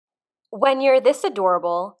When you're this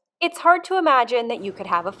adorable, it's hard to imagine that you could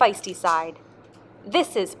have a feisty side.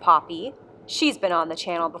 This is Poppy. She's been on the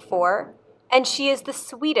channel before, and she is the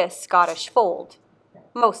sweetest Scottish fold,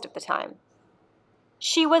 most of the time.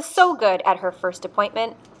 She was so good at her first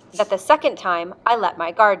appointment that the second time I let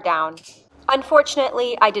my guard down.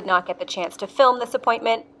 Unfortunately, I did not get the chance to film this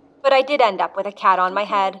appointment, but I did end up with a cat on my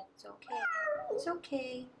head. It's okay. It's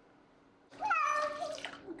okay.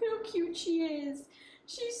 Look how cute she is.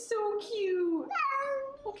 She's so cute.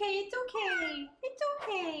 Okay, it's okay. It's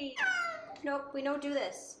okay. Nope, we don't do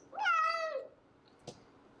this.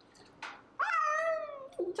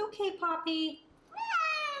 It's okay, Poppy.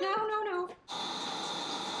 No, no, no.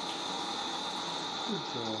 Good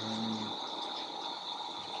girl, honey.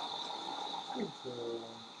 Good girl.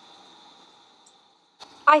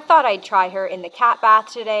 I thought I'd try her in the cat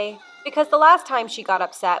bath today, because the last time she got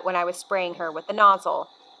upset when I was spraying her with the nozzle,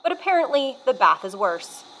 but apparently the bath is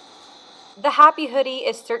worse. The happy hoodie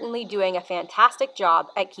is certainly doing a fantastic job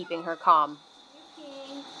at keeping her calm.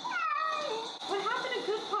 Okay. What happened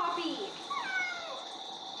to good Poppy?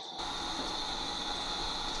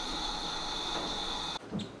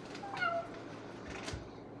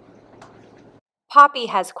 Poppy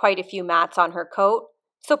has quite a few mats on her coat,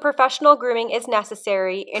 so professional grooming is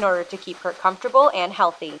necessary in order to keep her comfortable and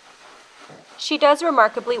healthy. She does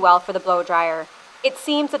remarkably well for the blow dryer. It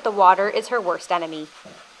seems that the water is her worst enemy.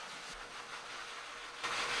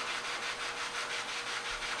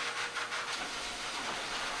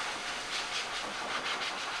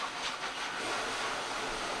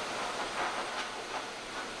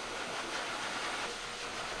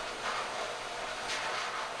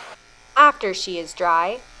 After she is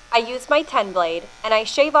dry, I use my 10 blade and I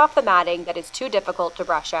shave off the matting that is too difficult to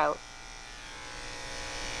brush out.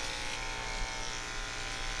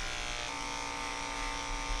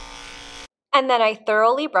 And then I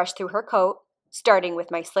thoroughly brush through her coat, starting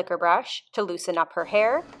with my slicker brush to loosen up her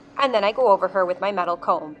hair, and then I go over her with my metal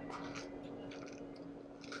comb.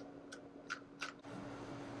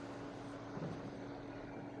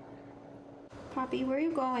 Poppy, where are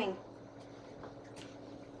you going?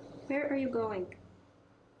 Where are you going?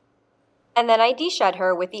 And then I deshed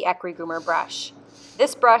her with the EQUIGROOMER brush.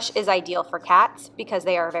 This brush is ideal for cats because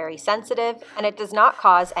they are very sensitive and it does not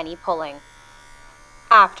cause any pulling.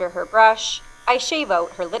 After her brush, I shave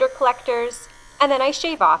out her litter collectors and then I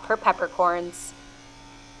shave off her peppercorns.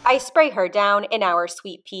 I spray her down in our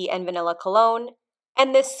sweet pea and vanilla cologne,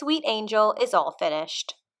 and this sweet angel is all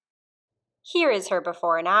finished. Here is her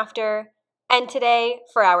before and after, and today,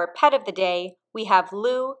 for our pet of the day, we have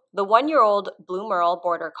Lou, the 1-year-old Blue Merle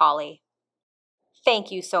Border Collie.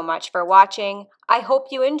 Thank you so much for watching. I hope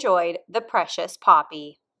you enjoyed the precious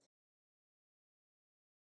Poppy.